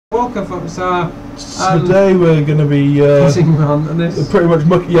Poker folks. Today we're going to be pushing around on this. pretty much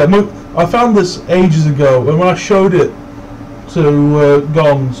I found this ages ago, and when I showed it to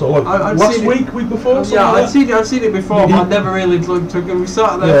Gon, sort of like last week before. Yeah, I'd seen it before, but I never really took it. We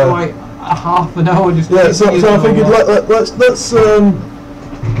sat there for like a half an hour just. Yeah, so I figured let's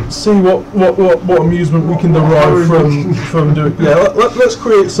see what amusement we can derive from doing. Yeah, let's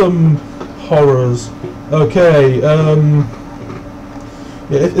create some horrors. Okay.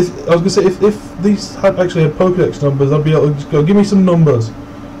 Yeah, I was gonna say if these actually had Pokédex numbers, I'd be able to just go give me some numbers.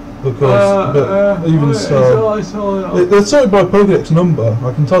 Because even so, they're sorted by Pokédex number.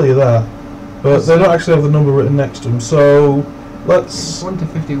 I can tell you that, but they don't actually have the number written next to them. So let's 1 to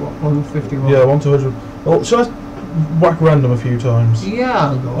 51. 151. Yeah, 1 to 100. Well, should I whack random a few times?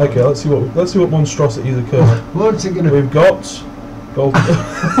 Yeah. Okay, let's see what monstrosities occur. What's it gonna? We've got gold.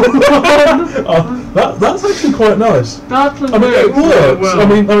 That's actually quite nice. That I mean, it works. Well. I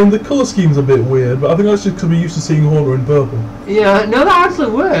mean, the colour scheme's a bit weird, but I think that's just because we're used to seeing Haunter in purple. Yeah, no, that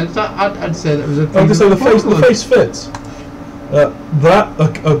actually works. I'd say that was a. I'd say the face fits. That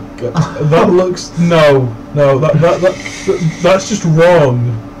looks that's just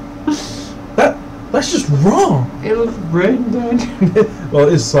wrong. That's just wrong. It looks brain dead. Well,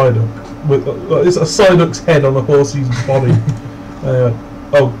 it is Psyduck. It's a Psyduck's head on a horse's body.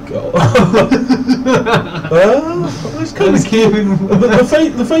 Oh god. It's kind of cute.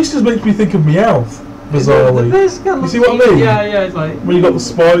 The face just makes me think of Meowth, bizarrely. You see what I mean? Yeah, it's like when you got the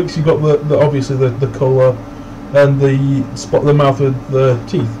spikes, you got the obviously the colour, and the mouth with the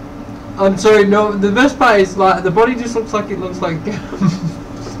teeth. I'm sorry, no. The best part is like the body just looks like it's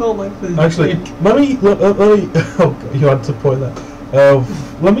not like this. Actually, let me. Oh, you had to point that.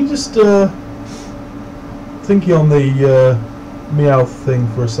 Let me just thinking on the Meowth thing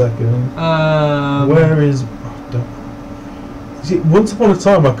for a second. Where is? See, once upon a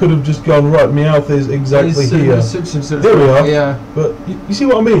time, I could have just gone right. Meowth is exactly here. There we are. Yeah. But you see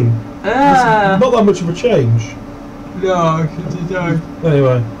what I mean? Not that much of a change. No, you don't.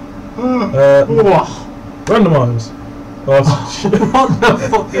 Anyway. Randomise. Oh, what the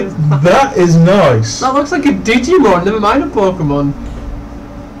fuck is that? That is nice. That looks like a Digimon. Never mind a Pokemon.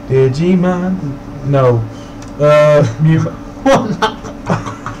 Digimon. No. What?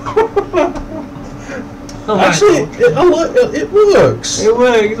 Actually, it works. It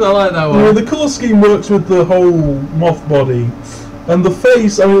works. I like that one. I mean, the colour scheme works with the whole moth body, and the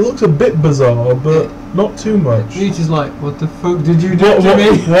face. I mean, it looks a bit bizarre, but not too much. He's just like, what the fuck did you do to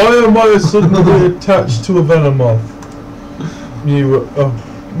me? Why am I suddenly attached to a Venomoth? Meowro.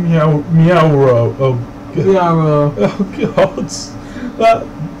 Oh god. That.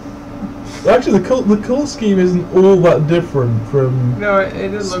 Actually, the colour scheme isn't all that different from. No, it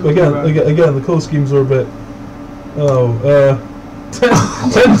doesn't look. Again, the colour schemes are a bit.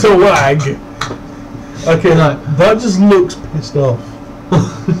 Tend to wag. Okay, no. That just looks pissed off.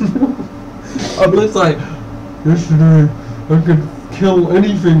 It's like yesterday I could kill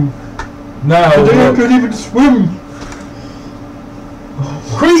anything. Now today I could even swim.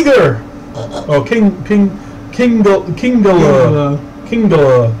 Krieger. Oh,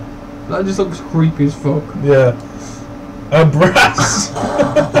 Kingler. That just looks creepy as fuck. Yeah. A brass. A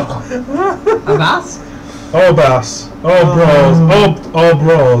bass? Oh, bass. Oh,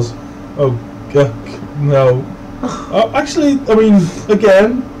 bras. Oh, no. Actually, I mean,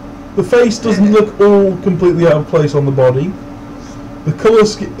 again, the face doesn't look all completely out of place on the body. The colour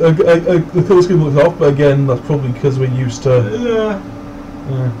scheme looks off, but again, that's probably because we're used to. Yeah.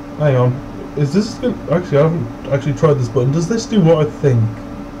 Hang on. Is this good? Actually, I haven't actually tried this button. Does this do what I think?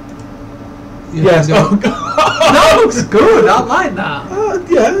 Yes. Oh, God. That looks good. I like that.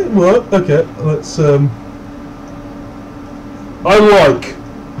 Yeah, it worked. Okay, let's. I like.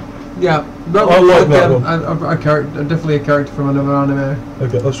 Yeah, I like that one. A character, definitely a character from another anime.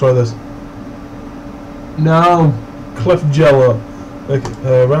 Okay, let's try this. No. Clefjella. Okay,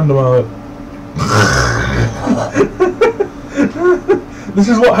 randomize. This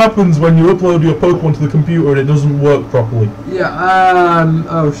is what happens when you upload your Pokemon to the computer and it doesn't work properly. Yeah.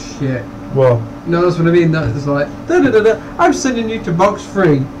 Oh shit. What? No, that's what I mean. That's like I'm sending you to box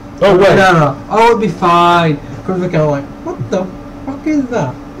 3. Oh wait. No. Oh, it'll be fine. Because we're kind of like, what the fuck is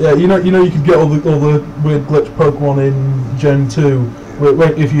that? Yeah, you know, you could get all the weird glitch Pokemon in Gen 2,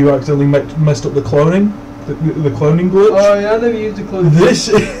 if you accidentally messed up the cloning, the cloning glitch. Oh yeah, I never used the cloning. This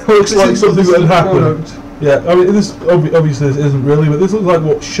looks like something that would happen. Yeah, I mean, this obviously this isn't really, but this looks like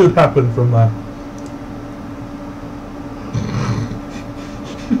what should happen from that.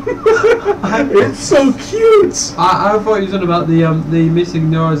 It's so cute. I thought you were talking about the missing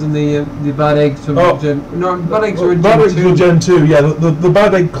Noahs and the bad eggs from Gen. No, bad eggs were in Bad Gen eggs 2. were Gen 2. Yeah, the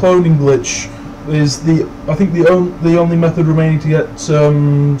bad egg cloning glitch is I think the only method remaining to get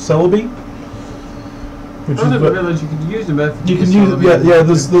Celebi. I didn't realise you could use them. You can use it. Yeah.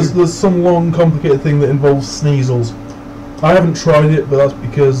 There's some long complicated thing that involves Sneasels. I haven't tried it, but that's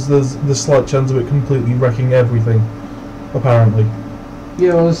because there's the slight chance of it completely wrecking everything. Apparently.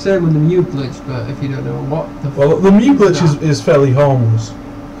 Yeah, well, the same with the Mew glitch, but if you don't know what the Mew glitch is fairly harmless.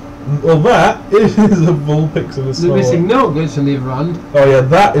 Well, that is a full pixel. The missing no glitch on the other hand. Oh yeah,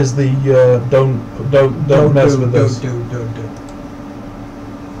 that is the don't mess with this. Don't.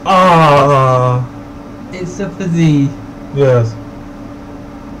 Ah. It's a fuzzy. Yes.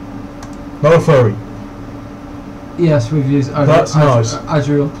 Not a furry. Yes, we've used. That's nice.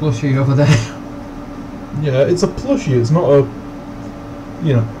 Azrael plushie over there. Yeah, it's a plushie. It's not a.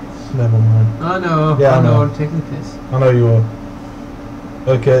 You know. Never mind. I know. Yeah, I know. I'm taking the piss. I know you are.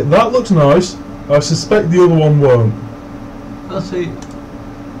 Okay, that looks nice. I suspect the other one won't. I'll see.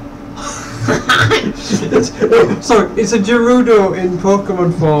 Sorry, it's a Gerudo in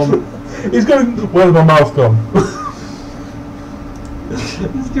Pokemon form. He's going. Where's my mouth gone?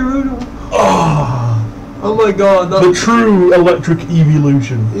 It's Gerudo. Oh my god. The true electric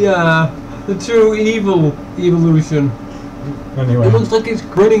evolution. Yeah, the true evil evolution. Anyway. It looks like it's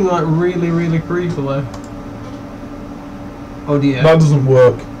grinning like really, really creepily. Oh dear. That doesn't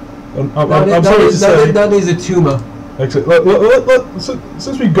work. I'm sorry to say. That is a tumour. Actually,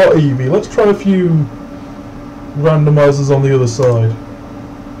 since we got Eevee, let's try a few randomizers on the other side.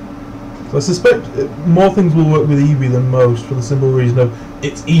 So I suspect more things will work with Eevee than most for the simple reason of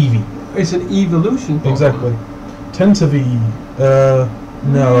it's Eevee. It's an evolution Pokemon. Exactly. Tentavi.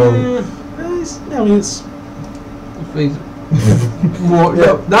 No. It's. What? Yeah.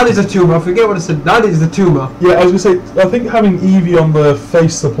 No, that is a tumour. I forget what I said. That is the tumour. Yeah, I was going to say, I think having Eevee on the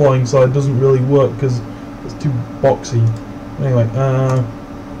face supplying side doesn't really work because it's too boxy. Anyway,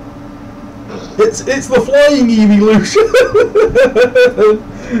 it's the flying evolution.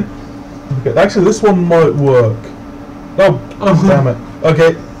 Okay, actually, this one might work. Oh, damn it.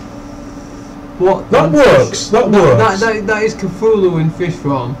 Okay. What? That works. That works. That is Cthulhu in fish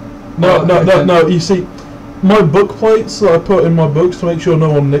form. No. You see, my book plates that I put in my books to make sure no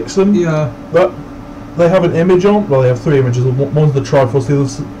one nicks them. Yeah. That they have an image on. Well, they have three images. One's the Triforce. The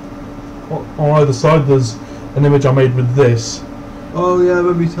other's on either side. There's an image I made with this. Oh yeah, I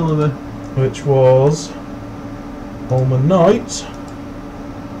remember you telling me. Which was Ulma Knight.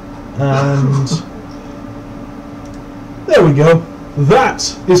 And there we go. That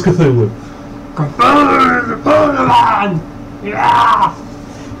is Cthulhu. Cthulhu! Yeah!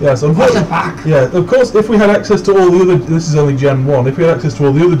 Yes, of course. Yeah, of course. If we had access to all the other, this is only Gen 1. If we had access to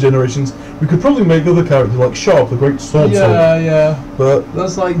all the other generations, we could probably make other characters like Sharp, the Great Sword. Yeah. But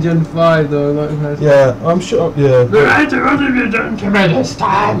that's like Gen 5 though. Like, yeah, I'm sure. Yeah. What have you done to me this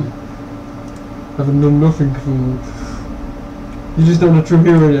time? I haven't done nothing, fool. You just done a true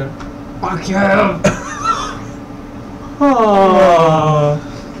hero yet. Fuck you!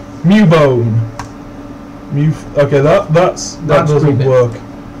 Mewbone. Okay, that doesn't creepy. work.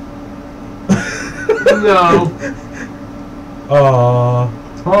 No.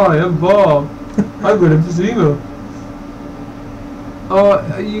 Hi, I'm Bob. I'm good at Emphysema.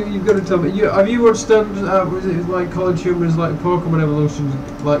 Oh, you've got to tell me. Have you watched was it like College Humor's like Pokemon evolutions,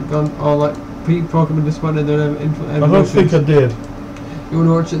 like gone or like Pokemon disbanded their evolutions? I don't think I did. You want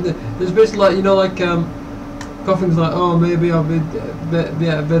to watch it? There's basically like Coughing's like, oh maybe I'll be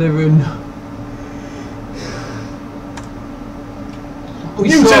better in. Oh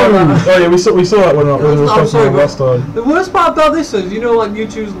yeah, we saw that one when we were talking about last time. The worst part about this is, like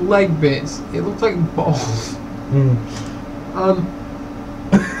Mewtwo's leg bits, it looks like balls.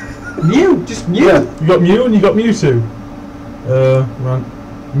 Mew, just Mew. Yeah, you got Mew and you got Mewtwo. Man,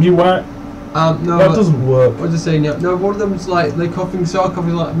 Mewat. No, that doesn't work. What was I saying? Yeah, no, one of them's like Coughing's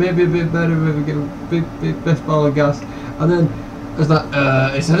like maybe a bit better if we get a big best ball of gas, and then it's like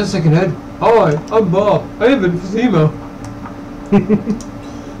is that a second head? Hi, I'm Bob. I have emphysema.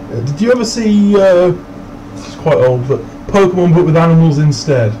 Did you ever see? It's quite old, but Pokemon but with animals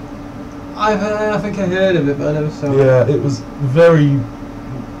instead. I think I heard of it, but I never saw it. Yeah, it was very.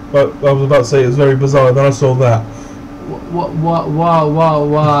 I was about to say it was very bizarre. Then I saw that.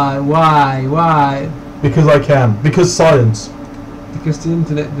 Why? Because I can. Because science. Because the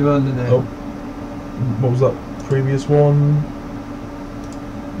internet demanded it. Oh. What was that previous one?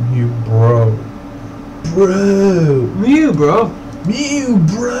 Mew bro. Mew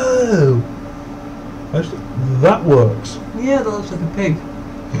bro. Actually, that works. Yeah, that looks like a pig.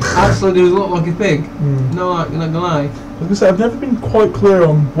 actually does look like a pig. Mm. No, you're not gonna lie. Like I said, I've never been quite clear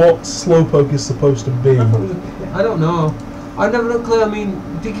on what Slowpoke is supposed to be. I don't know. I never looked clear. I mean,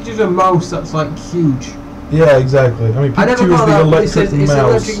 Pikachu's a mouse that's like huge. Yeah, exactly. I mean, I never Pikachu is thought the that. electric It's an mouse.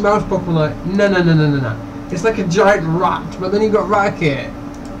 electric mouse Pokemon. Like, no. It's like a giant rat, but then you got Raticate.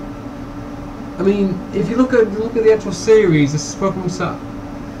 I mean, if you look at the actual series, this Pokemon set.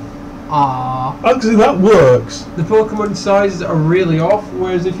 Actually, that works. The Pokemon sizes are really off.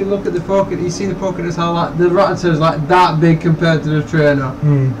 Whereas if you look at the Pokemon, you see the Pokemon as how like the Rattata is like that big compared to the trainer,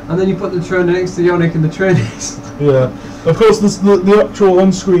 and then you put the trainer next to Yonic and the trainers. Yeah, of course. The actual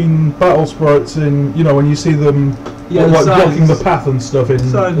on-screen battle sprites in when you see them like blocking the path and stuff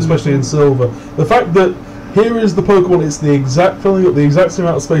especially in Silver. The fact that here is the Pokemon, it's the exact filling up the exact same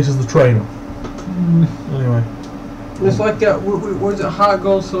amount of space as the trainer. Anyway. It's like what is it, Heart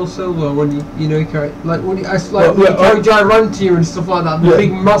Gold, Soul Silver, when you carry like when you carry Gyrantia and stuff like that, the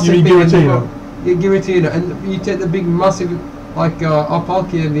big massive thing. Giratina, and you take the big massive like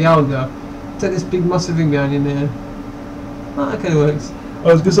Palkia and the Elder, take this big massive thing behind you there. That kind of works.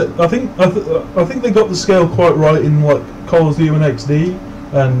 I was gonna say, I think they got the scale quite right in like Colosseum and XD,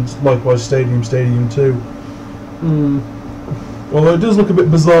 and likewise Stadium 2. Although it does look a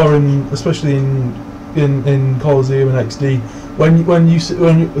bit bizarre especially in Colosseum and XD. I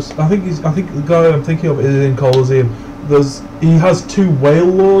think the guy I'm thinking of is in Colosseum. He has 2 Whale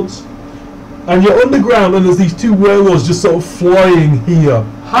Lords, and you're underground, and there's these 2 Whale Lords just sort of flying here.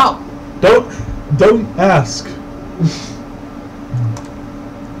 How? Don't ask.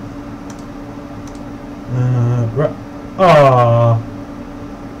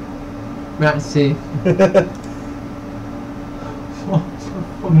 Let's see.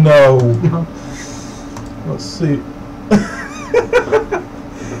 No. Let's see.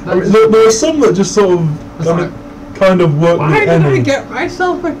 I mean, there are some that just sort of kind of work. Why did I get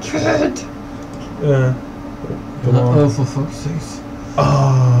myself a kid? Yeah. Come on. Oh, for fuck's sake.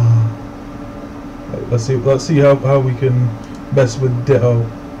 Let's see how we can mess with Ditto.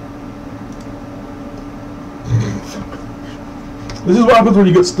 This is what happens when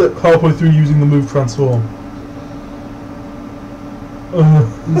you get stuck halfway through using the move Transform.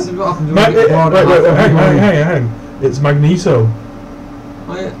 This is what happens when you get hang. It's Magneto.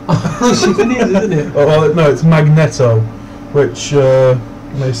 Oh yeah. Isn't it? Oh, no, it's Magneto, which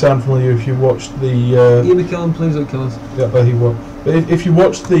may sound familiar if you watched the... Either kill him, please don't kill us. Yeah, he will. But if you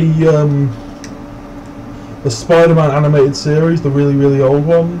watched the Spider-Man animated series, the really old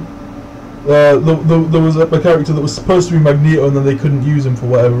one, there was a character that was supposed to be Magneto, and then they couldn't use him for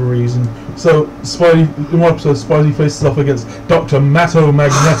whatever reason. So in one episode, Spidey faces off against Dr. Matto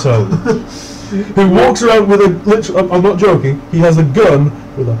Magneto, who walks around with I'm not joking. He has a gun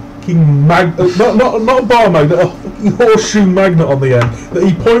with a fucking not a bar magnet, a fucking horseshoe magnet on the end that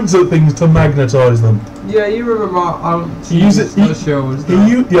he points at things to magnetize them. Yeah, you remember he used it. He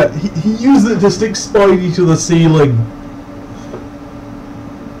used it to stick Spidey to the ceiling.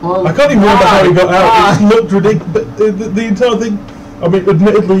 Well, I can't even remember how he got out. It looked ridiculous. But the entire thing. I mean,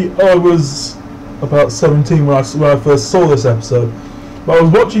 admittedly, I was about 17 when I first saw this episode. But I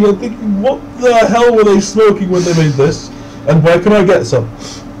was watching it thinking, what the hell were they smoking when they made this? And where can I get some?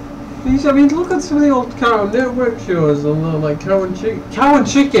 I mean, look at some of the old Cartoon Network shows, like Cow and Chicken. Cow and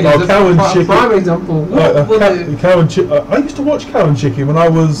Chicken is a prime example. Cow and Chicken. I used to watch Cow and Chicken when I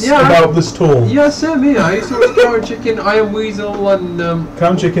was about this tall. Yeah, same here. I used to watch Cow and Chicken, I Am Weasel, and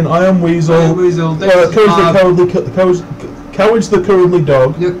Cow and Chicken, I Am Weasel. Courage the Cowardly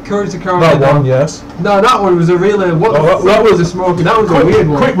Dog. Yeah, Courage the Cowardly Dog. That one, yes. No, that one was a really... that was a smoking. That was a weird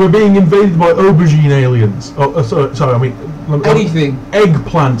one. Quick, we're being invaded by aubergine aliens. Oh, sorry, I mean... anything.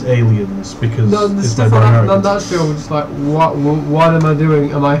 Eggplant aliens, because the stuff on that show was just like, what am I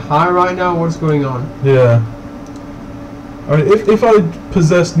doing? Am I high right now? What's going on? Yeah. I mean, if I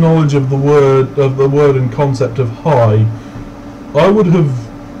possessed knowledge of the word and concept of high, I would have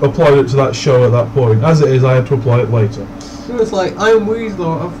applied it to that show at that point. As it is, I had to apply it later. So it's like, I am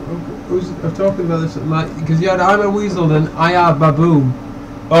Weasel. I'm talking about this, like, because you had I'm a Weasel, then I are Baboon.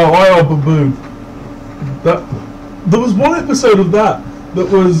 Oh, I are Baboon. There was one episode of that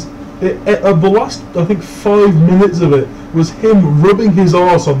was the last, I think, 5 minutes of it was him rubbing his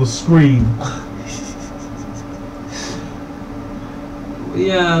arse on the screen.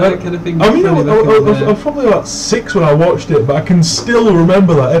 Yeah, that kind of thing. I mean, I was probably about 6 when I watched it, but I can still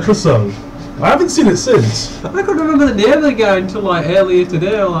remember that episode. I haven't seen it since. I couldn't remember the name of the guy until like earlier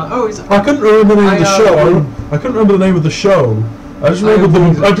today. I'm like, I couldn't remember the name of the show. I couldn't remember the name of the show. I just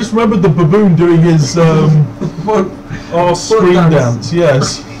remembered the baboon doing his arse screen dance.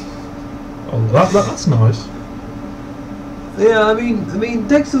 Yes. Oh, that's nice. Yeah, I mean,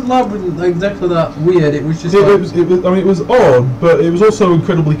 Dexter's Lab wasn't exactly that weird. It was just. It was. I mean, it was odd, but it was also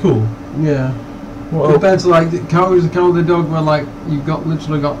incredibly cool. Yeah. Compared to like Count the Dog, where like you've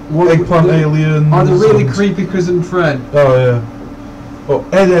literally got one Eggplant aliens. Oh, the really creepy Cousin Fred. Oh yeah. Oh,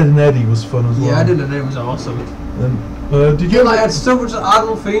 Ed and Eddie was fun as well. Yeah, Ed and Eddie was awesome. And did you? Like, had so much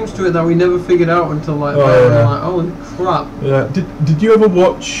adult themes to it that we never figured out until like, like holy crap. Yeah. Did you ever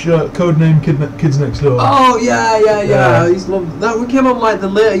watch Codename Kids Next Door? Oh yeah. I used to love that. We came on like the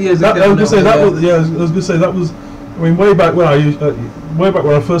later years. I was gonna say that was. Yeah, I was gonna say that was. I mean, way back when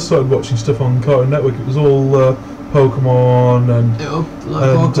I first started watching stuff on Cartoon Network, it was all Pokemon and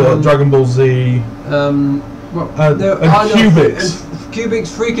Pokemon. Dragon Ball Z. And Cubix. Cubix,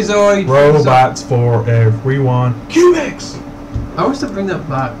 Freakazoid. Robots for everyone. Cubix! I always have to bring that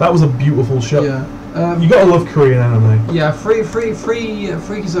back. That was a beautiful show. Yeah. You gotta love Korean anime. Yeah,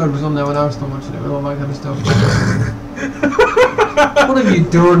 Freakazoid was on there when I was still watching it with all that kind of stuff. What have you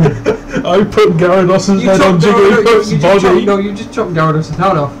done? I put Gyarados' head on Jigglypuff's body. No, you just chopped Gyarados'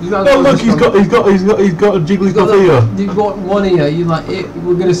 head off. Oh look, he's got a Jigglypuff ear. You've got one ear. You like it?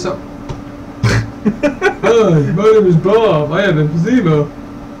 We're gonna stop. Hi, my name is Bob. I have emphysema.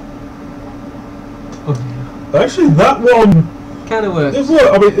 Actually, that one kind of works.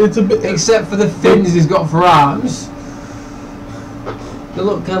 I mean, it's a bit. Except for the fins he's got for arms. They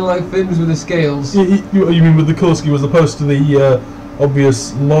look kind of like fins with the scales. You mean with the colour scheme as opposed to the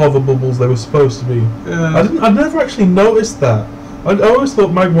obvious lava bubbles they were supposed to be? Yeah. I'd never actually noticed that. I always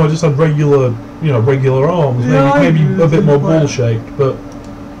thought Magmar just had regular arms, maybe a bit more ball shaped, but.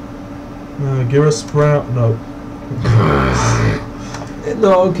 Gira Sprout, no.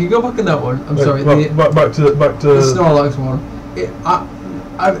 No, okay, go back on that one. I'm sorry. Back to the Snorlax one. It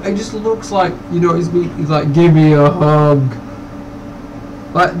just looks like he's like give me a hug.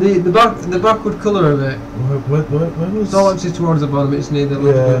 Like the backward colour of it. Where was Snorlax is towards the bottom. It's near the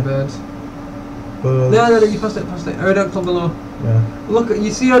little birds. No, you passed it. Aerodactyl below. Yeah. Look,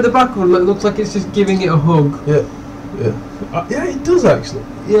 you see how the backward looks like it's just giving it a hug. Yeah. Yeah, it does actually.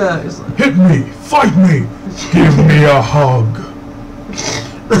 Yeah, it's like, hit me, fight me, give me a hug.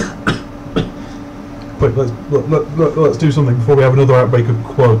 Wait, let's do something before we have another outbreak of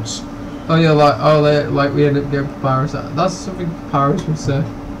quotes. Oh yeah, like we end up getting Papyrus. That's something Papyrus would say.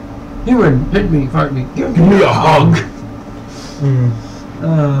 Human, hit me, fight me, give me a hug.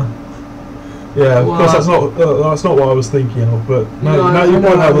 Yeah, of course that's not what I was thinking of, but now you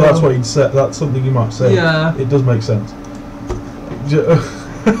point out that that's what he'd say. That's something you might say. Yeah, it does make sense.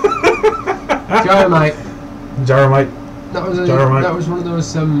 Gyromite. That was one of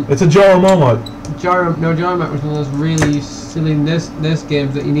those. It's a Gyromite. Gyromite was one of those really silly NES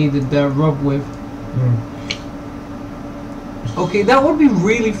games that you needed rub with. Okay, that would be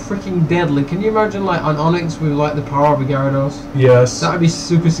really freaking deadly. Can you imagine like an Onyx with like the power of a Gyarados? Yes. That would be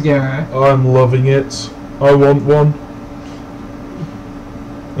super scary. I'm loving it. I want one.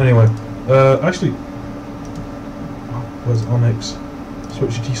 Anyway, actually, where's Onyx?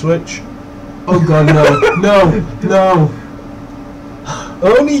 Switch. Oh god, no.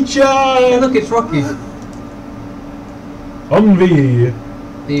 Oni-chan! Hey, look, it's Rocky. Envy.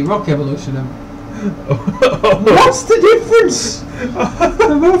 The Rock evolution of... What's the difference?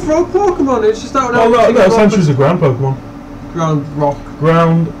 They're both rock Pokemon. It's just that. No, Sanchu's a ground Pokemon. Ground rock.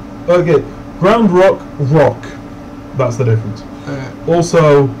 Okay. Ground rock. That's the difference.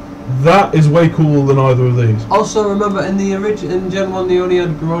 Also, that is way cooler than either of these. Also, remember in Gen 1 they only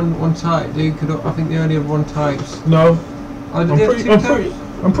had one type. I think they only had one types. No. Oh,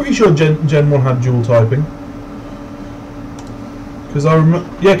 I'm pretty sure Gen 1 had dual typing. Because I remember.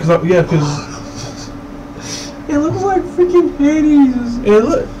 Because. It looks like freaking Hades.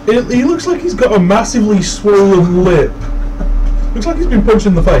 He looks like he's got a massively swollen lip. Looks like he's been punched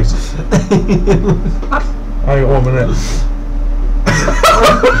in the face. Hang on 1 minute.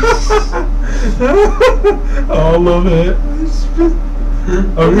 Oh, I love it.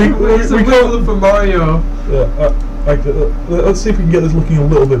 It's a wiggle for Mario. Yeah, let's see if we can get this looking a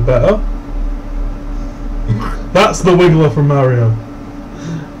little bit better. That's the Wiggler from Mario.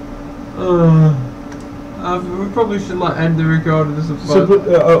 We probably should end the record or something. I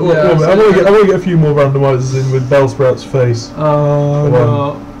want to get a few more randomizers in with Bellsprout's face. Oh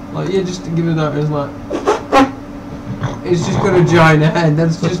no! Just to give it that, it's just got a giant head.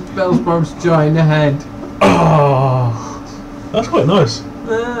 That's just Bellsprout's giant head. That's quite nice.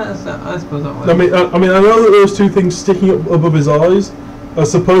 I suppose that way. I mean, I know that those two things sticking up above his eyes are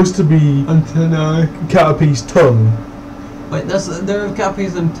supposed to be antennae. Caterpie's tongue. Wait, they're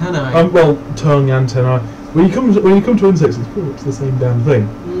Caterpie's antennae. Well, tongue, antennae. When you come to insects, it's pretty much the same damn thing.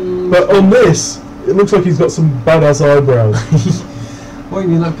 But on this, It looks like he's got some badass eyebrows. What, you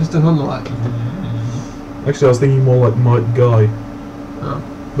mean like Piston Hunter like? Actually, I was thinking more like Mike Guy. Oh.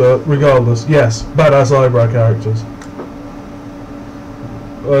 But regardless, yes, badass eyebrow characters.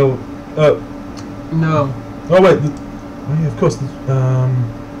 Well, no. Oh wait, oh yeah, of course.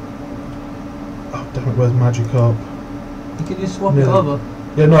 Oh damn it, where's Magikarp? You can just swap it over.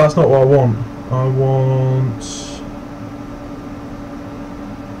 Yeah, no, that's not what I want. I want.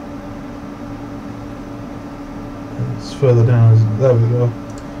 It's further down. There we go.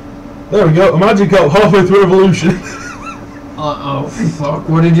 There we go. A Magikarp halfway through evolution. Oh fuck!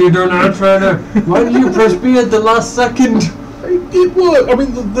 What did you do now, trainer? Why did you press B at the last second? It worked. I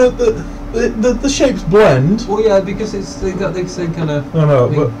mean, the shapes blend. Well, yeah, because they got the same kind of. No,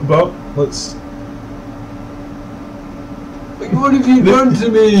 but let's. Like, what have you done to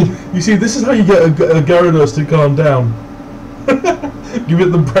me? You see, this is how you get a Gyarados to calm down. Give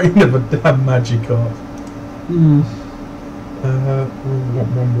it the brain of a damn Magikarp. Hmm.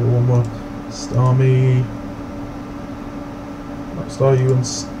 One more. Starmie. Staryu and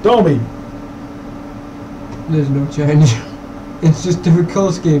Starmie. There's no change. It's just different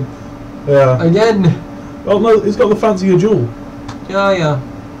colour scheme. Yeah. Again. Oh no, it's got the fancier jewel. Yeah.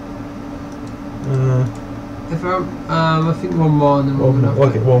 If I think one more and then one more.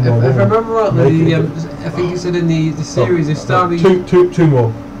 Okay, one more. If I remember rightly, I think you said in the series they started. Two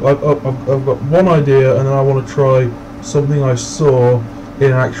more. I've got one idea, and then I want to try something I saw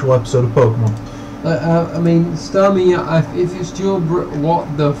in an actual episode of Pokemon. I mean, Starmie, if it's dual, what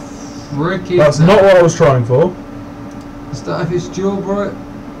the frick is That's that? not what I was trying for. If it's dual,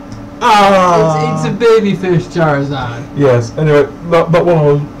 Ah! it's a baby fish Charizard. Yes. Anyway, that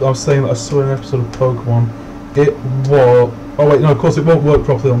one I was saying that I saw in an episode of Pokemon. It was. Oh wait, no. Of course, it won't work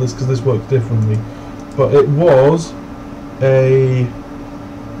properly on this because this works differently. But it was a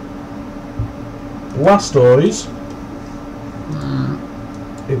Blastoise.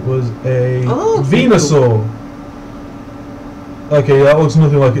 It was a Venusaur. Okay, that looks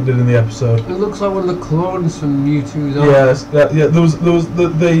nothing like it did in the episode. It looks like one of the clones from Mewtwo's. Yes, yeah. There was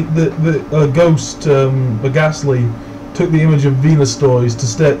the ghost, Ghastly, took the image of Venusaurs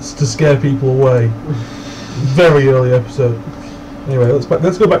to scare people away. Very early episode. Anyway,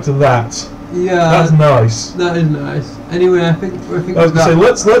 let's go back to that. Yeah, that's nice. That is nice. Anyway, I think. I was gonna say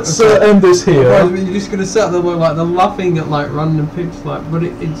let's end this here. You're just gonna sit there like they're laughing at like random pictures, like, but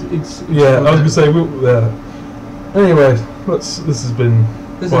it's yeah, I was gonna say anyway, this has been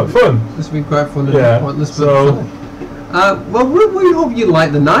quite fun. This has been quite fun. Yeah. Well, we hope you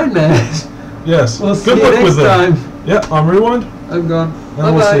like the nightmares. Yes. We'll Good see luck you next with them. time. Yeah, I'm Rewind. I'm gone.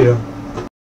 And we'll see you.